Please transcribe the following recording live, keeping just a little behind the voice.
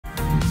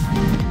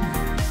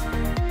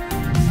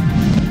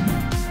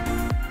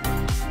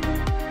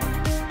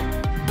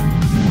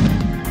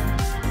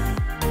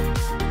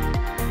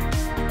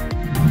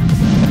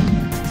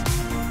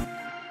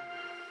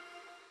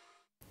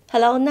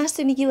Hello, nice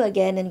to meet you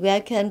again and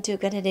welcome to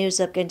Content News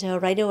of Cần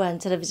Thơ Radio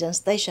and Television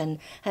Station.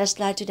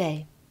 Headline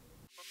today.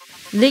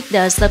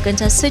 Leaders of Cần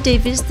Thơ City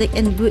visit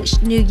and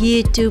wish New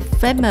Year to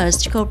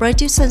famous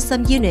cooperatives and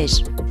some units.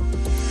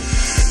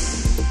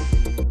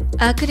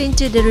 According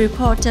to the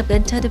report of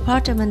Cần Thơ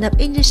Department of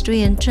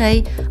Industry and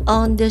Trade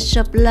on the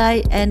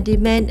supply and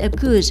demand of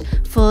goods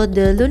for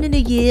the Lunar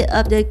New Year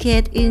of the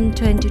cat in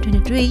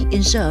 2023,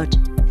 in short.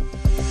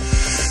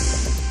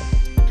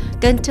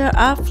 Cần Thơ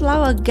Art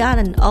Flower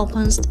Garden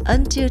opens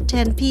until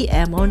 10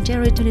 p.m. on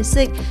January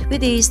 26,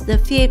 which is the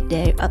 5th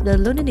day of the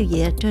Lunar New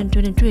Year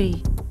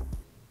 2023.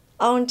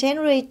 On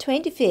January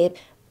 25th,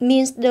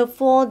 means the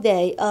 4th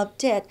day of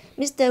death,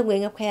 Mr.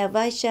 Nguyễn Ngọc Hà,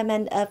 Vice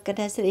Chairman of Cần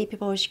Thơ City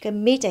People's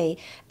Committee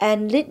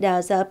and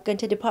leaders of Cần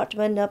Thơ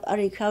Department of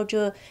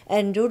Agriculture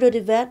and Rural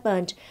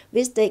Development,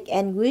 visit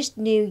and wish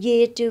New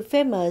Year to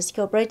famous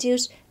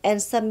cooperatives and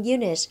some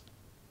units.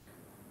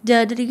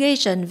 The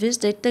delegation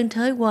visited Tân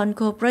Thới One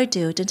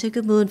Cooperative, Tân Thới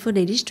Commune,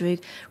 Phương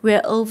District,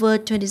 where over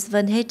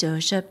 27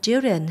 hectares of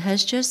children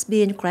has just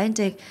been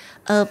granted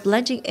a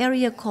planting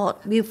area called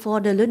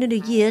before the Lunar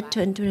New Year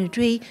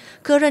 2023.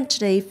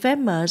 Currently,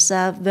 farmers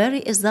are very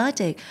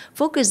excited,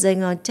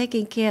 focusing on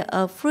taking care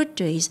of fruit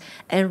trees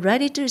and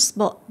ready to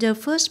export the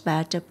first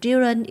batch of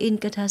children in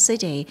Cần Thơ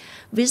City.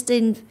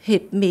 Visiting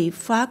Hiệp Mỹ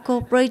Phát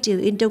Cooperative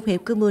in Đông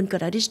Hiệp Commune, Cần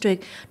Thơ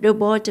District, the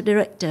board of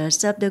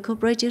directors of the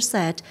cooperative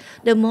said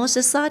the most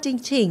exciting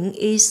thing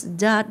is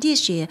that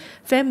this year,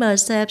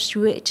 farmers have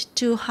switched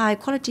to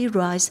high-quality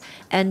rice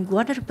and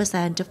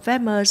 100% of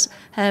farmers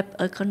have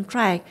a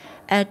contract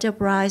at a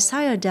price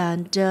higher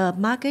than the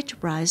market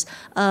price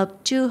of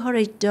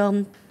 200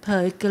 đồng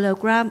per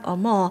kilogram or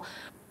more.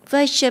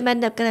 Vice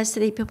Chairman of Cần Thơ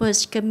City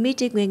People's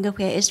Committee Nguyễn Ngọc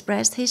Hà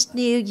expressed his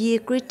New Year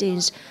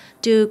greetings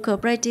to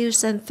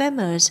cooperatives and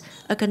farmers,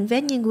 a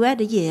convenient way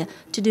the year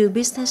to do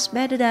business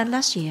better than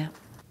last year.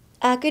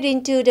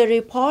 According to the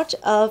report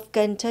of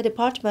Cần Thơ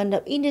Department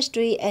of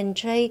Industry and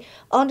Trade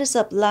on the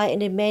supply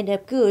and demand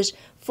of goods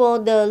for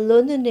the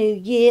Lunar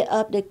New Year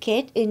of the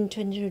cat in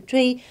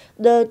 2023,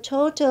 the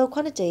total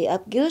quantity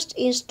of goods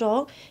in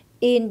stock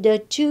in the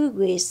 2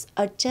 weeks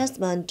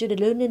adjustment to the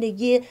Lunar New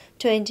Year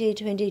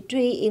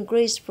 2023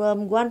 increased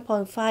from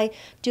 1.5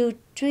 to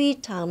 3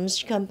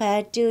 times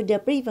compared to the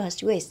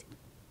previous weeks.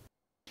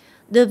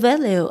 The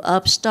value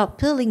of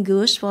stockpiling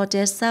goods for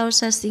their sales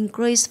has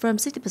increased from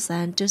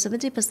 60% to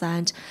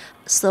 70%.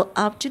 So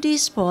up to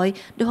this point,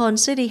 the whole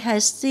city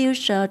has still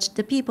served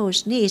the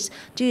people's needs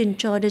to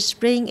enjoy the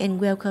spring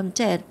and welcome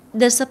that.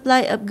 The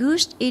supply of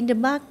goods in the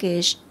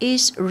market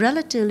is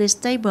relatively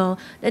stable.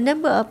 The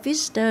number of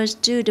visitors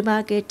to the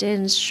market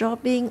and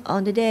shopping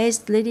on the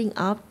days leading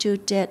up to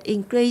that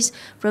increased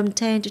from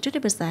 10 to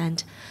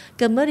 20%.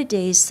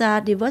 Commodities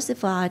are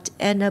diversified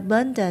and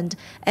abundant,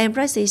 and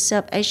prices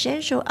of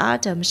essential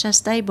items are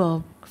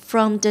stable.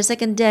 From the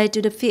second day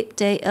to the 5th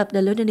day of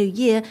the Lunar New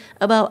Year,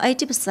 about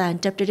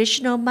 80% of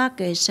traditional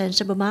markets and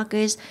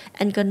supermarkets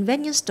and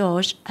convenience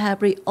stores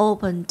have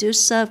reopened to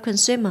serve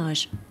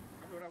consumers.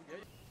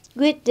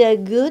 With the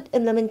good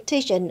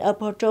implementation of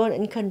patrol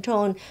and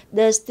control,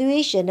 the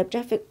situation of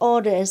traffic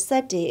order and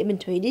safety in Bình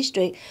Thủy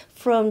District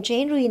from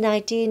January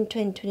 19,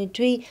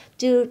 2023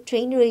 to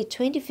January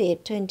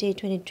 25,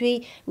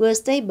 2023 was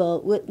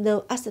stable with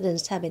no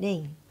accidents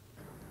happening.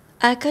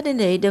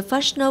 Accordingly, the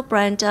functional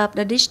branch of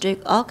the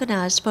district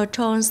organized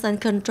patrols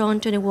and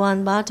controlled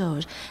 21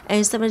 battles,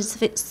 and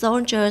 76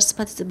 soldiers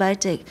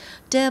participated.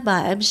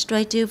 Thereby,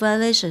 administrative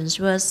violations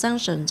were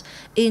sanctioned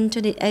in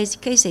 28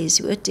 cases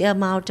with the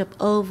amount of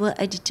over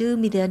 82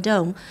 million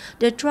đồng.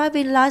 The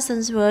driving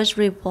license was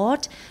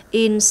reported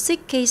in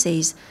 6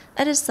 cases.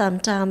 At the same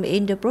time,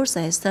 in the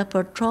process of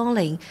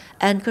patrolling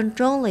and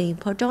controlling,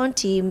 patrol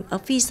team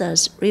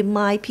officers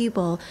remind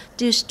people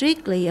to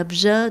strictly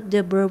observe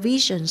the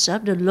provisions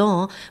of the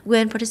law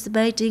when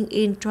participating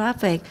in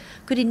traffic,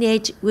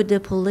 coordinate with the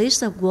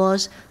police of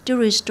wards to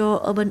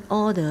restore urban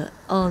order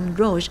on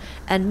roads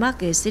and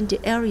markets in the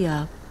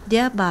area,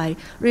 thereby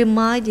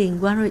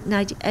reminding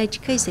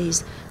 198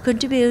 cases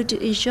contribute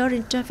to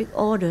ensuring traffic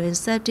order and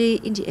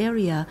safety in the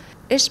area.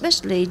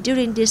 Especially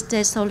during this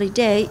state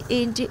holiday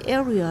in the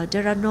area,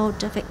 there are no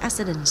traffic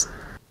accidents.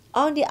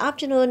 On the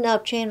afternoon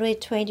of January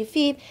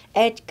 25th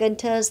at Cần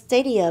Thơ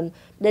Stadium,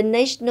 the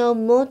National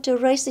Motor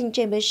Racing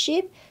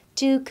Championship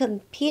to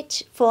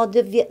compete for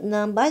the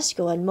Vietnam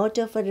Bicycle and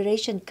Motor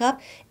Federation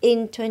Cup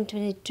in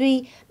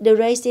 2023, the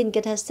race in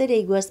Cần Thơ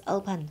City was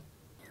open.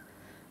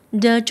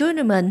 The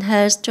tournament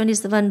has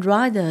 27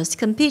 riders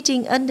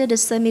competing under the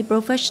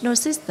semi-professional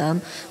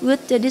system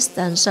with the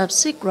distance of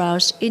 6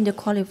 rounds in the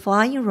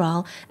qualifying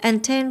round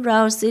and 10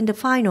 rounds in the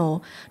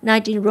final.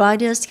 19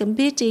 riders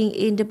competing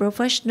in the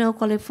professional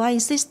qualifying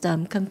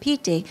system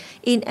competing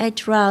in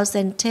 8 rounds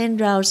and 10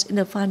 rounds in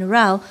the final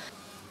round.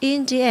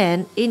 In the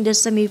end, in the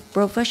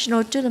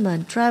semi-professional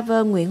tournament,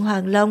 driver Nguyễn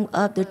Hoàng Long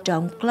of the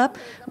Trọng Club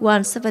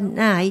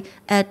 179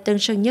 at Tân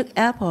Nhất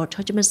Airport,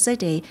 Ho Chi Minh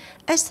City,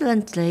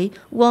 excellently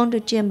won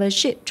the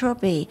championship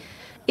trophy.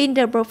 In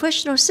the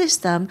professional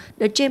system,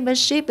 the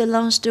championship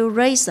belongs to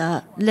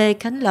racer Lê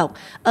Khánh Lộc,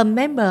 a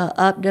member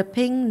of the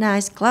Pink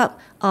Nights Club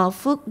of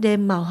Phước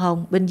Đêm Màu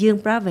Hồng, Bình Dương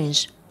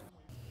Province.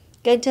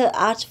 Cần Thơ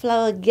Art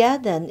Flower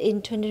Garden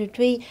in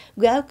 2023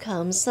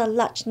 welcomes a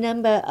large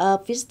number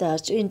of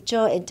visitors to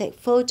enjoy and take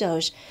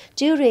photos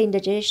during the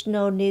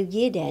traditional New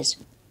Year days.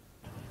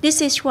 This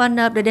is one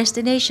of the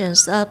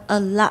destinations of a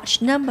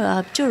large number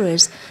of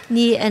tourists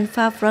near and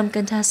far from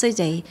Cần Thơ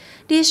City.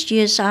 This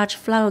year's Art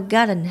Flower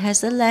Garden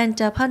has a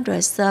length of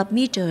hundreds of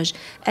meters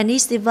and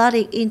is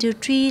divided into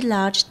 3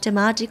 large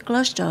thematic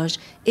clusters,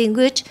 in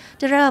which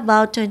there are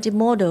about 20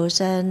 models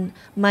and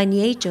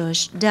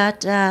miniatures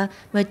that are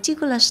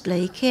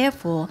meticulously cared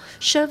for,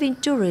 serving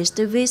tourists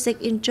to visit,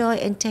 enjoy,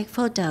 and take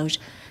photos.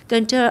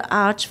 Cần Thơ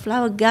Art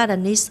Flower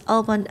Garden is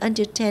open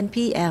until 10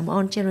 p.m.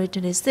 on January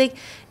 26,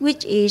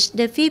 which is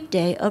the 5th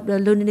day of the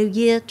Lunar New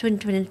Year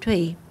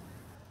 2023.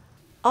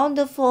 On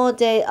the 4th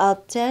day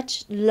of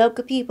Tết,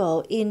 local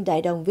people in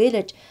Đại Đồng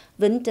Village,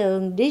 Vĩnh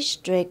Tường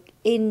District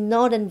in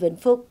northern Vĩnh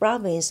Phúc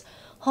Province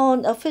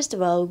hold a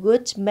festival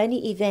with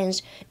many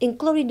events,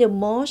 including the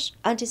most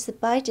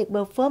anticipated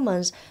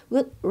performance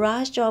with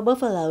rice or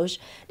buffaloes.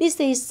 This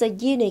is a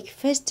unique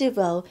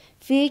festival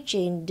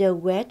featuring the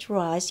wet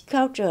rice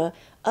culture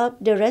of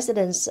the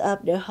residents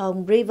of the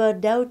Hồng River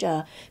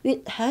Delta,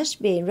 which has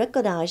been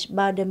recognized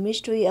by the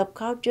Ministry of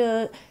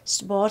Culture,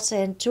 Sports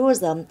and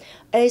Tourism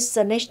as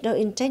a National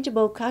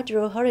Intangible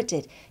Cultural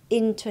Heritage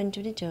in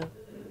 2022.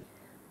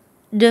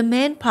 The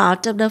main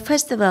part of the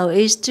festival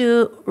is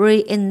to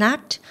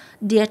reenact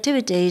the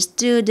activities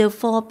to the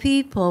 4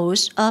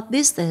 peoples of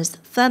business: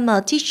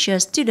 farmer, teacher,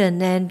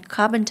 student, and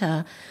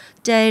carpenter.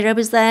 They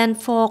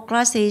represent 4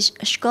 classes: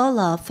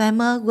 scholar,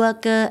 farmer,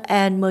 worker,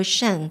 and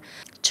merchant.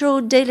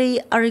 Through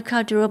daily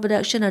agricultural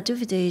production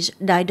activities,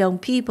 Đại Đồng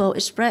people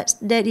express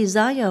their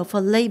desire for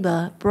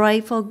labor,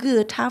 pray for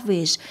good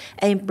harvest,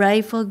 and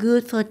pray for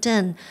good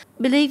fortune,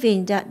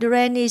 believing that the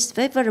rain is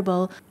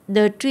favorable,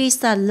 the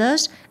trees are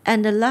lush,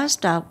 and the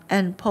livestock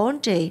and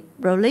poultry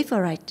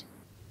proliferate.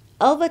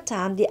 Over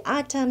time, the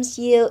items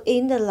used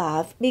in the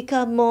life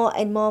become more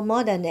and more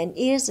modern and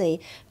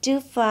easy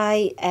to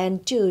find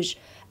and choose.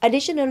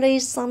 Additionally,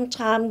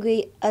 sometimes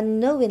we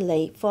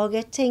unknowingly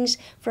forget things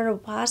from the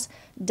past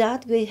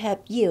that we have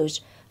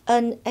used.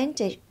 An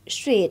antique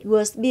street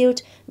was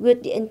built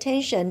with the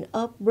intention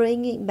of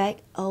bringing back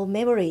old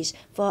memories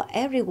for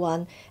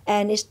everyone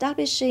and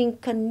establishing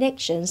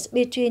connections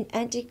between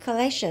antique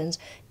collections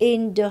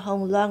in the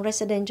Hồng Loan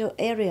residential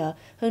area,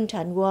 Hưng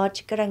Thạnh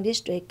Ward, Karang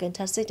District, Cần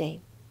Thơ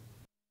City.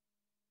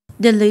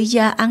 The Lữ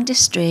Gia Art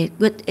District,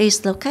 which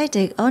is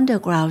located on the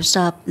grounds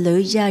of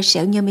Lữ Gia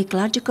Sẻo Nhâm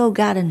Ecological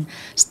Garden,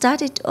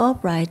 started to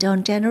operate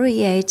on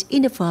January 8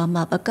 in the form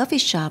of a coffee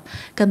shop,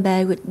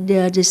 combined with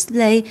the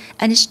display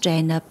and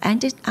exchange of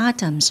antique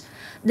items.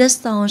 The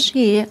stalls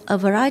here a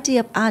variety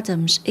of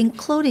items,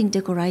 including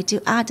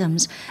decorative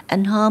items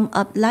and home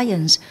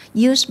appliances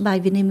used by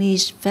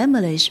Vietnamese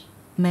families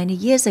many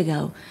years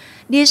ago.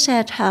 This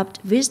had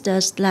helped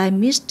visitors like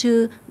me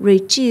to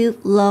retrieve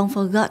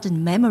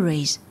long-forgotten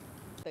memories.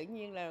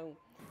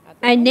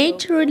 I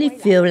naturally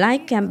feel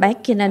like I'm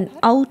back in an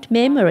old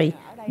memory.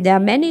 There are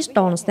many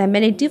stones and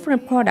many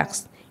different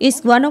products.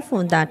 It's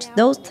wonderful that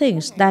those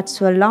things that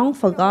were long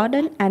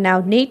forgotten are now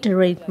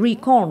naturally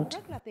recalled.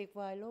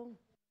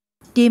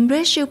 The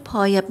impressive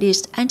point of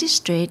this antique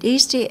street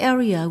is the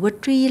area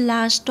with 3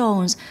 large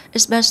stones,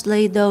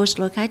 especially those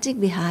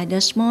located behind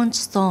the small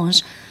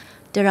stones.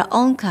 There are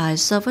all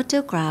kinds of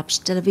photographs,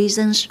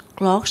 televisions,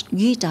 clocks,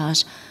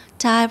 guitars,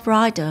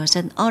 typewriters,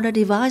 and other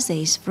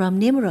devices from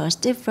numerous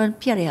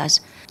different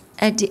periods.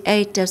 At the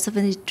age of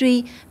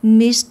 73,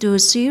 Mr.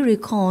 Xu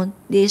recalled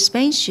the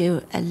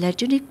expensive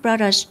electronic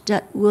products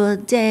that were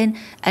then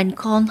and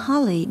can't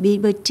hardly be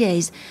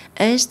purchased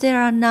as they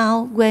are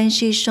now when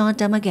she saw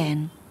them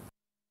again.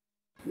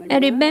 I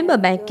remember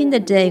back in the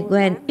day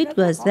when it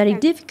was very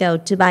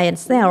difficult to buy and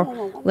sell.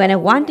 When I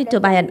wanted to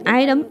buy an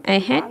item, I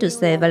had to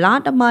save a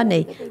lot of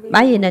money.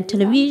 Buying a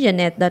television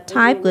at the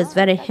time was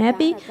very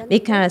happy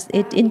because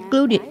it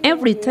included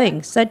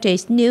everything such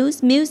as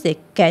news, music,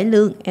 cải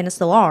lương, and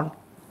so on.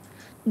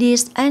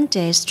 This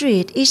antique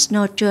street is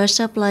not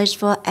just a place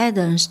for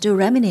adults to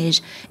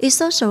reminisce,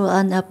 it's also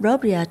an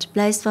appropriate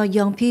place for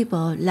young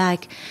people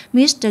like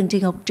Miss Trần Thị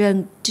Ngọc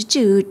Trân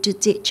to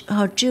teach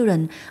her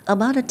children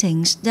about the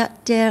things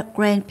that their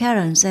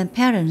grandparents and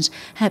parents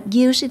have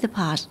used in the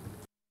past.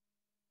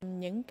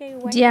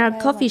 There are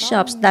coffee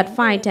shops that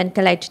find and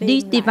collect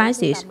these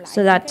devices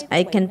so that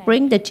I can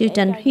bring the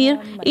children here,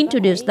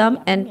 introduce them,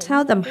 and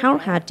tell them how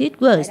hard it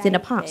was in the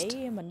past.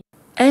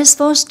 As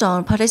for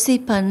stall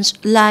participants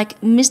like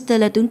Mr.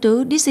 Lê Tuấn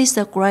Tú, this is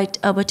a great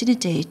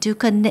opportunity to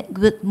connect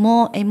with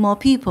more and more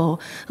people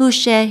who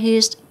share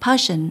his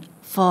passion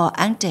for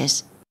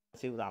antiques.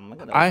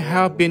 I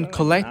have been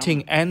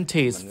collecting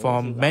antiques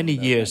for many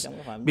years.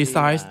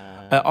 Besides,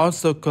 I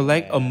also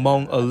collect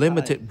among a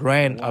limited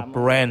brand of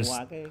brands.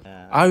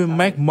 I will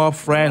make more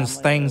friends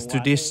thanks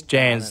to this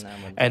chance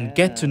and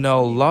get to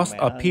know lots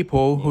of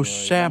people who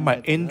share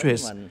my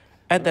interests.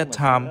 At that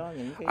time,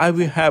 I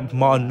will have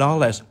more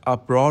knowledge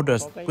of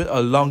brothers with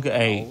a longer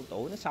age.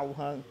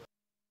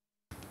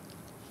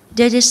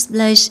 The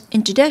display's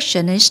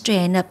introduction and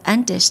strength of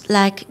antics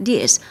like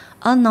this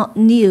are not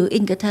new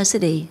in Cần Thơ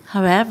City.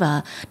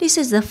 However, this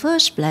is the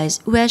first place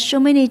where so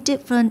many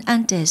different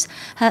antics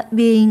have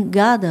been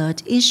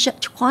gathered in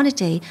such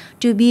quantity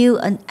to build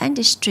an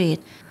antique street.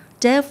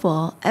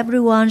 Therefore,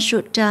 everyone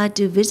should try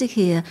to visit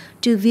here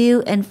to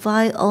view and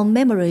find all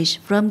memories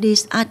from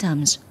these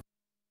items.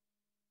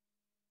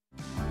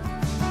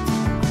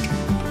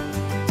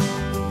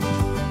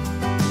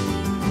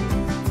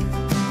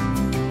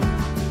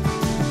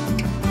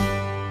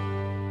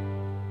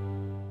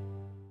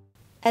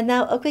 And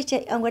now a quick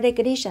check on weather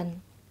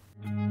condition.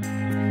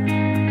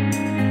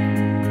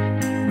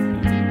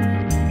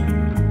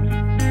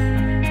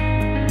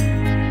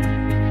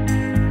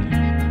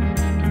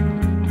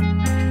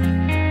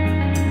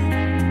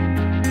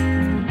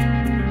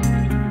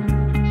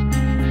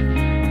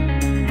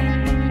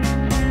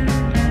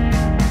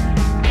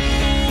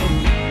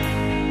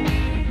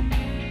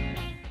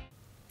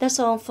 That's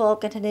all for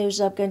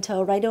continues of Cần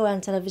Thơ radio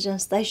and television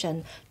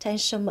station.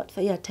 Thanks so much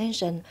for your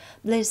attention.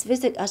 Please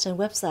visit us on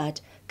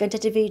website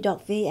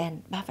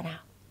kenthtv.vn. Bye for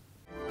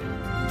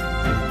now.